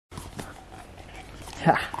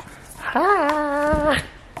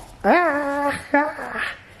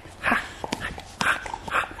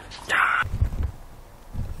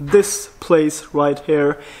This place right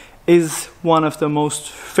here is one of the most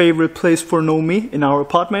favorite place for Nomi in our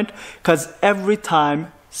apartment, because every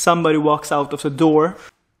time somebody walks out of the door,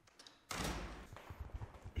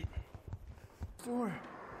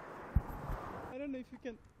 I don't know if you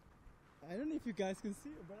can, I don't know if you guys can see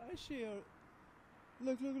her, but I see her.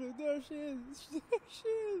 Look, there she is. There she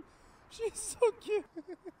is. She's so cute.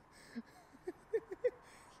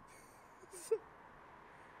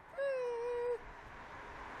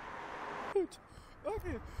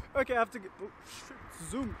 Okay, I have to get,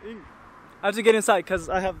 zoom in. I have to get inside because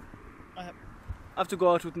I have to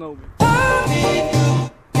go out with Nomi.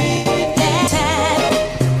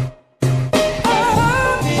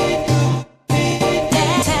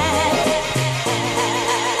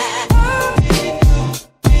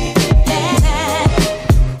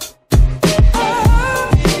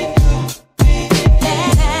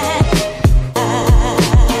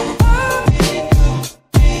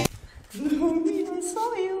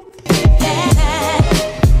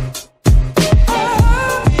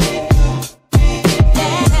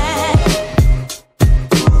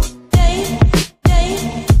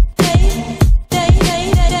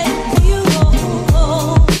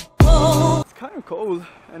 Cold,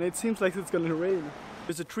 and it seems like it's gonna rain.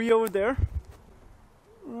 There's a tree over there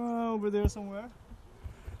somewhere,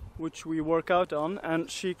 which we work out on,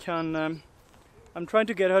 and she can I'm trying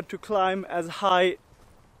to get her to climb as high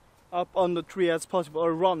up on the tree as possible,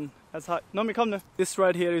 or run as high. Nomi, come now. This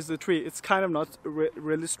right here is the tree. It's kind of not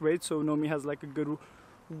really straight, so Nomi has like a good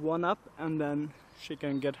one up, and then she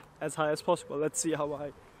can get as high as possible. Let's see how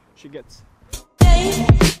high she gets.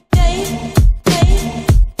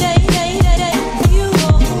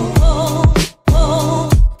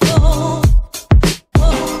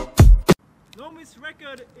 Nomi's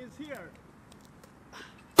record is here.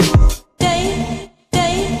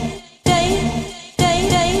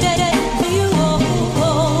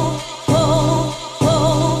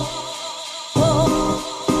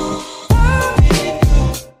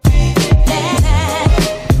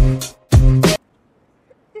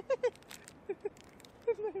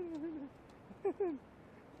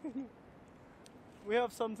 We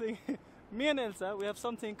have something, me and Elsa, we have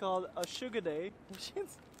something called a sugar day,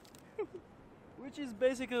 which is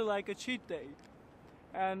basically like a cheat day.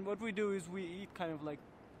 And what we do is we eat kind of like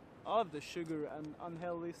all of the sugar and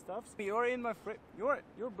unhealthy stuff. You're in my fridge,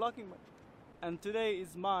 you're blocking my... And today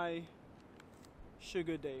is my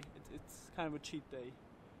sugar day. It's kind of a cheat day.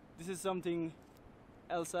 This is something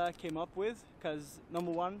Elsa came up with, because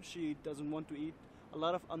number one, she doesn't want to eat a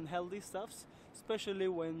lot of unhealthy stuffs, especially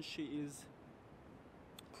when she is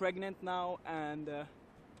pregnant now, and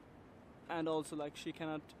also like she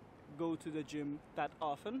cannot go to the gym that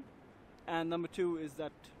often. And number two is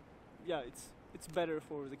that, yeah, it's better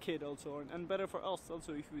for the kid also, and better for us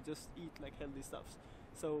also if we just eat like healthy stuffs.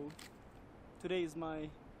 So today is my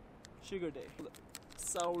sugar day.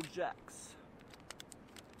 Sour Jacks.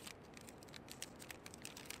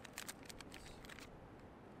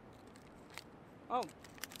 Oh,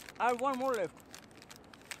 I have one more left.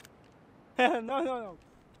 No.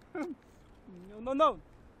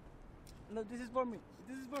 No, this is for me.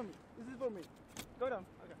 This is for me. This is for me. Go down.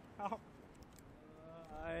 Okay.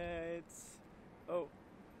 Oh,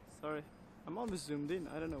 sorry. I'm almost zoomed in.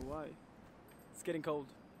 I don't know why. It's getting cold.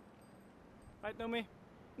 Right, Nomi?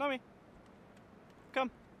 Nomi!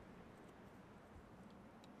 Come.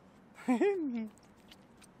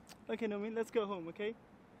 Okay, Nomi, let's go home, okay?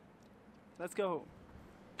 Let's go home.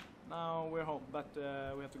 Now we're home, but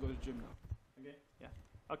we have to go to the gym now. Okay? Yeah.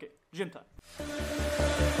 Okay, gym time.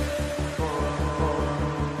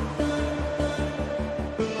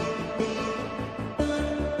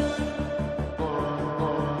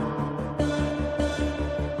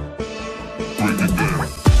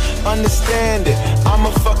 Understand it, I'm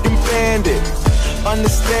a fucking bandit.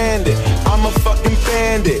 Understand it, I'm a fucking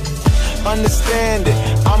bandit. Understand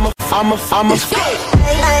it, I'm a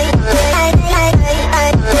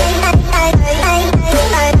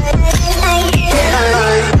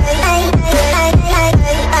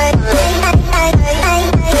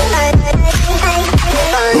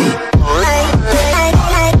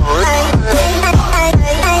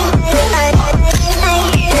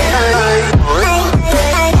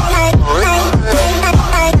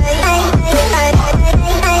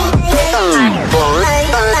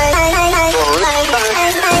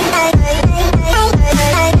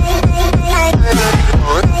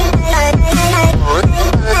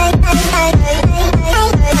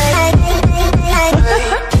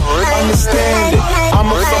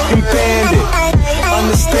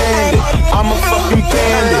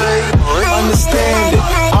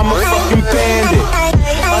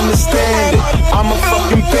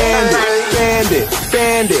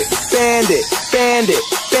bandit, bandit,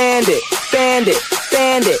 bandit, bandit,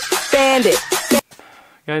 bandit, bandit.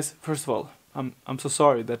 Guys, first of all, I'm so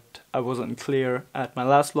sorry that I wasn't clear at my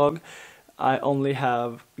last vlog. I only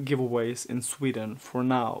have giveaways in Sweden for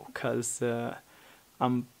now, cause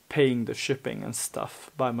I'm paying the shipping and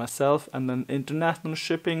stuff by myself, and then international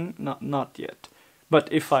shipping not yet.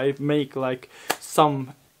 But if I make like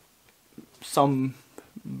some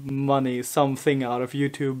money, something out of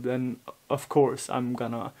YouTube, then of course I'm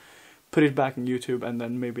gonna put it back in YouTube, and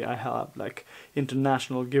then maybe I have like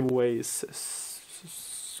international giveaways,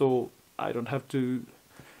 so I don't have to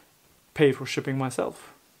pay for shipping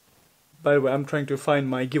myself. By the way, I'm trying to find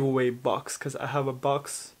my giveaway box, because I have a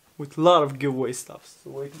box with a lot of giveaway stuff.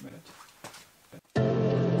 So wait a minute.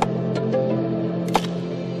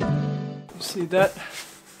 You see that?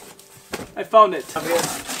 I found it.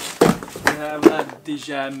 We have a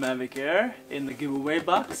DJI Mavic Air in the giveaway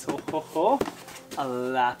box. Ho ho ho. A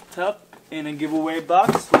laptop in a giveaway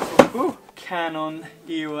box. Ho ho ho. Canon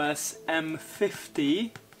EOS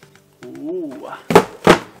M50. Ooh.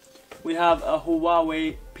 We have a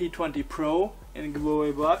Huawei P20 Pro in a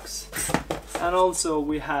giveaway box, and also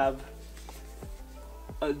we have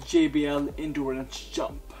a JBL Endurance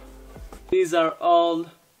Jump. These are all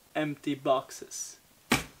empty boxes.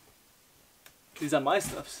 These are my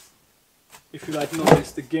stuffs. If you like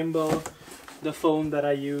notice, the gimbal, the phone that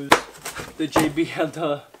I use, the JBL,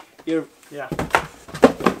 the ear, yeah.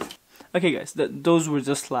 Okay guys, those were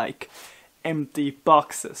just like empty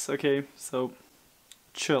boxes, okay? So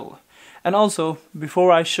chill. And also,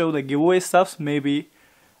 before I show the giveaway stuff, maybe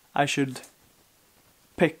I should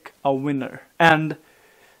pick a winner. And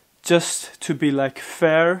just to be like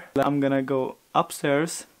fair, I'm gonna go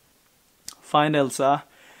upstairs, find Elsa,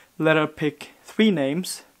 let her pick 3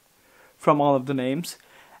 names from all of the names,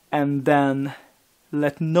 and then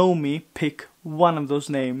let Nomi pick one of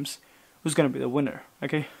those names who's gonna be the winner,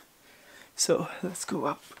 okay? So, let's go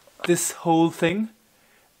up. This whole thing,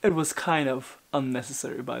 it was kind of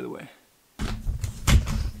unnecessary, by the way.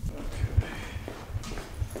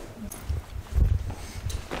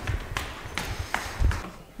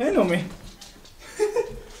 Hey, Nomi.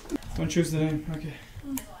 Don't choose the name. Okay.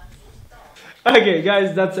 Okay,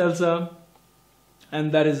 guys, that's Elsa,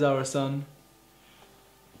 and that is our son.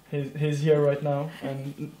 He's here right now,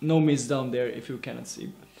 and Nomi is down there if you cannot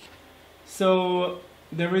see. So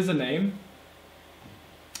there is a name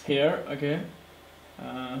here. Okay,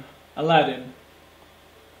 Aladdin.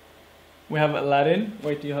 We have Aladdin.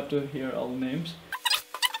 Wait, you have to hear all the names.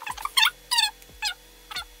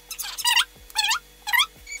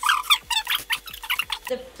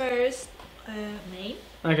 The first name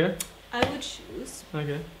Okay. I would choose,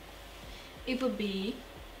 Okay. it would be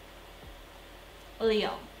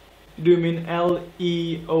Leon. Do you mean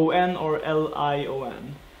L-E-O-N or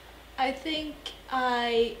L-I-O-N? I think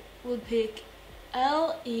I would pick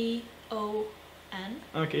L-E-O-N.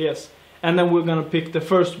 Okay, yes. And then we're gonna pick the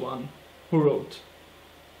first one who wrote.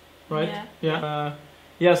 Right? Yeah.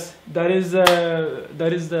 Yes, that is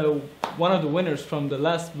the one of the winners from the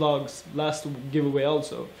last vlog's last giveaway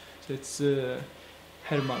also. So it's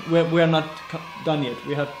Herman. We are not done yet.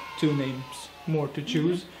 We have 2 names more to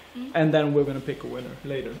choose, and then we're gonna pick a winner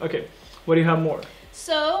later. Okay. What do you have more?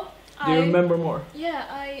 So Do you remember more? Yeah,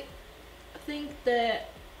 I think the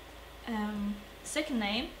second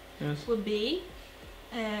name Yes. would be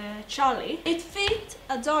Charlie. It fit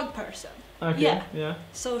a dog person. Okay. Yeah. Yeah.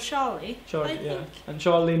 So Charlie. Charlie. I yeah. think. And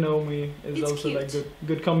Charlie Nomi is It's also cute. like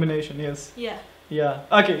good combination. Yes. Yeah. Yeah.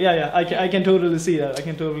 Okay. Yeah. I can totally see that. I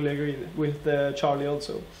can totally agree with Charlie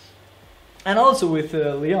also, and also with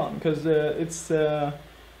Leon, because it's a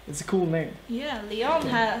cool name. Yeah, Leon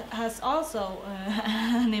has also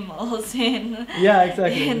animals in Yeah,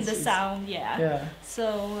 exactly. in It's- the it's- sound. Yeah. Yeah,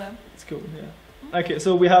 So it's cool. Yeah. Okay,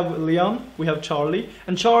 so we have Leon, we have Charlie,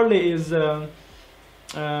 and Charlie is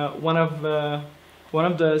one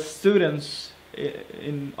of the students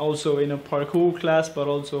also in a parkour class, but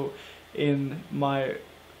also in my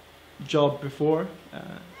job before.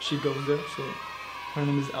 She goes there, so her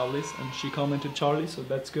name is Alice, and she commented Charlie, so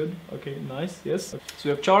that's good. Okay, nice, yes. So we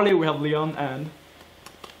have Charlie, we have Leon, and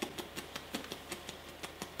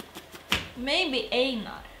maybe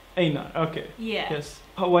Einar. Einar. Okay. Yeah. Yes.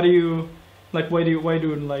 What do you like? Why do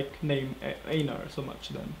you like name Einar so much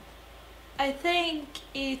then? I think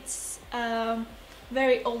it's a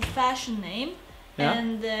very old-fashioned name, Yeah.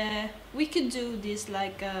 and we could do this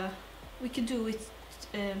like we could do it.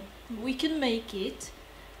 We can make it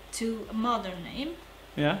to a modern name.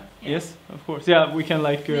 Yeah. Yeah. Yes, of course. Yeah, we can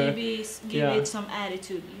like. Maybe give yeah. it some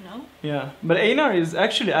attitude, you know. Yeah, but Einar is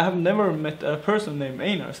actually, I have never met a person named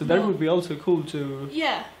Einar, so that No. would be also cool to.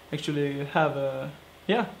 Yeah. actually have a,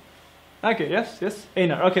 yeah. Okay, yes,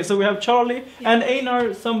 Einar. Okay, so we have Charlie and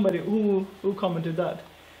Einar. Somebody who commented that.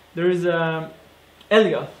 There is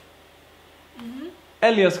Elliot.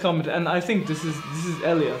 Elliot's commented, and I think this is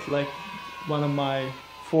Elliot, like one of my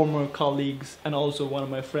former colleagues and also one of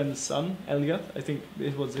my friend's son, Elliot. I think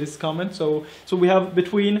it was his comment. So we have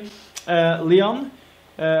between Leon,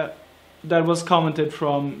 that was commented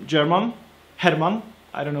from Herman.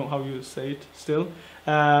 I don't know how you say it still.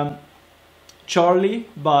 Charlie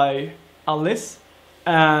by Alice,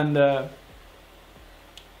 and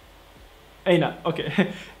Einar.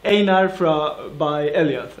 Okay, Einar by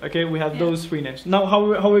Elliot. Okay, we have those three names. Now,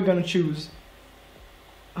 how are we gonna choose?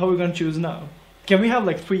 How are we gonna choose now? Can we have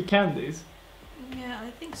like 3 candies? Yeah,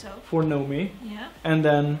 I think so. For Nomi. Yeah.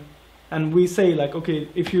 And we say like, okay,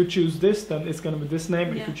 if you choose this, then it's gonna be this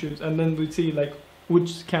name. If you choose, and then we see like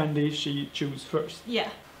which candy she choose first. Yeah.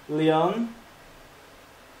 Leon.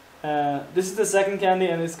 This is the second candy,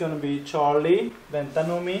 and it's gonna be Charlie.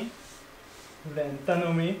 Ventanomi.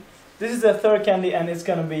 This is the third candy, and it's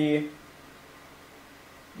gonna be.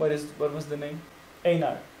 What was the name?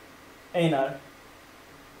 Einar.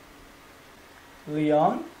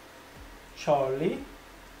 Leon, Charlie,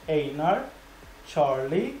 Einar,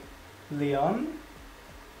 Charlie, Leon,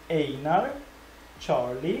 Einar,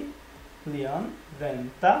 Charlie, Leon,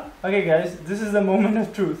 Venta. Okay, guys, this is the moment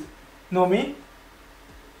of truth. Nomi.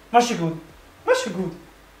 Varsågod.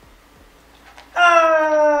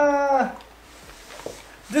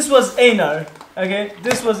 This was Einar. Okay,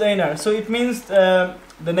 this was Einar. So it means the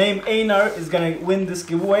name Einar is gonna win this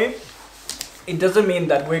giveaway. It doesn't mean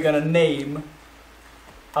that we're gonna name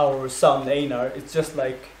our son Einar. It's just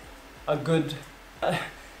like a good.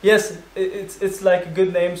 Yes, it's like a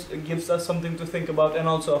good name. It gives us something to think about and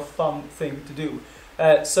also a fun thing to do.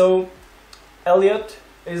 So Elliot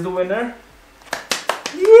is the winner.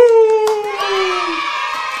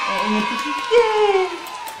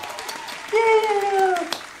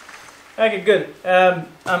 Okay, good. I'm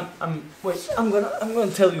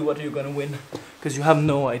gonna tell you what you're gonna win, because you have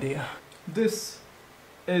no idea. This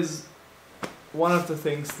is one of the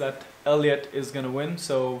things that Elliot is gonna win,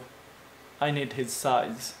 so I need his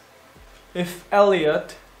size. If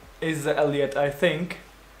Elliot is the Elliot I think,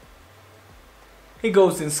 he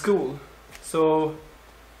goes in school. So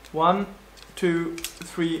 1, 2,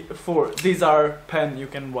 3, 4. These are pen you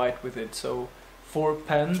can write with it. So 4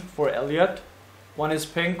 pen for Elliot. 1 is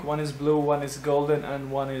pink, 1 is blue, 1 is golden,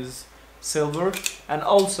 and 1 is silver. And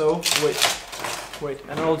also, wait,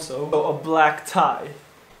 and also a black tie.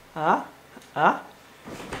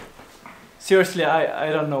 Seriously,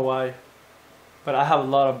 I don't know why, but I have a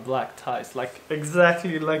lot of black ties, like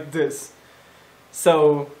exactly like this.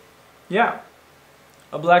 So, yeah,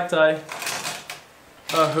 a black tie,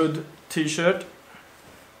 a hood t-shirt,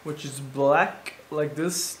 which is black, like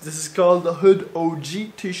this. This is called the Hood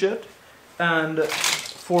OG t-shirt, and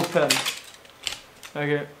 4 pen.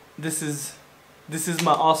 Okay, this is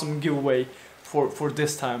my awesome giveaway for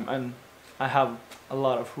this time, and I have a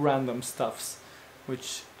lot of random stuffs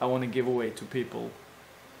which I want to give away to people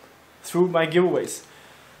through my giveaways.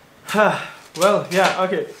 Well, yeah,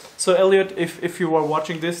 okay. So Elliot, if you are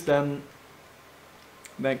watching this, then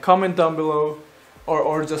comment down below,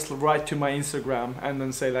 or just write to my Instagram and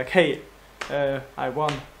then say like, hey, I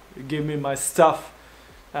won, give me my stuff,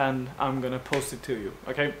 and I'm gonna post it to you.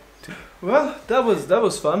 Okay. Well, that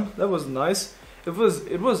was fun. That was nice. It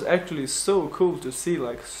was actually so cool to see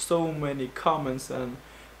like so many comments, and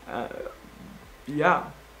yeah,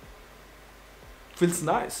 feels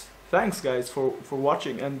nice. Thanks guys for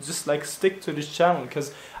watching, and just like stick to this channel,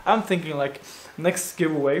 because I'm thinking like next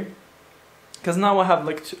giveaway, because now I had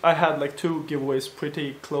like 2 giveaways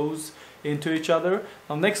pretty close into each other.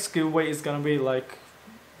 Now next giveaway is gonna be like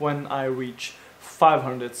when I reach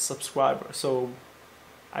 500 subscribers. So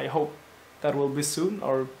I hope that will be soon,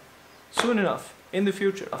 or soon enough in the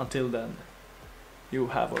future. Until then, you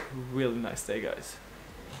have a really nice day, guys,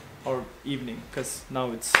 or evening, because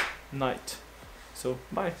now it's night. So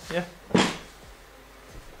bye. Yeah.